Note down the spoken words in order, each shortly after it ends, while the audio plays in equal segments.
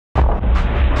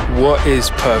What is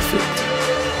perfect?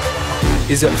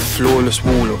 Is it a flawless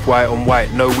wall of white on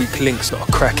white, no weak links, not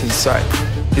a crack in sight?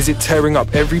 Is it tearing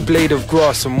up every blade of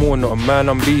grass and more, not a man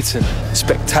unbeaten?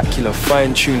 Spectacular,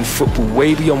 fine-tuned football,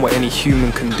 way beyond what any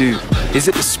human can do. Is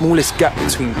it the smallest gap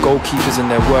between goalkeepers and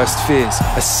their worst fears?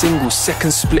 A single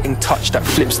second-splitting touch that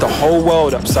flips the whole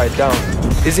world upside down?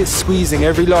 Is it squeezing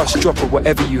every last drop of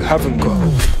whatever you haven't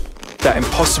got? That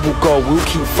impossible goal we'll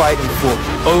keep fighting for,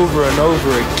 over and over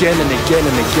again and again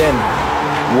and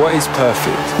again. What is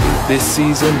perfect? This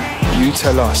season, you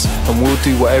tell us, and we'll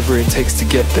do whatever it takes to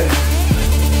get there.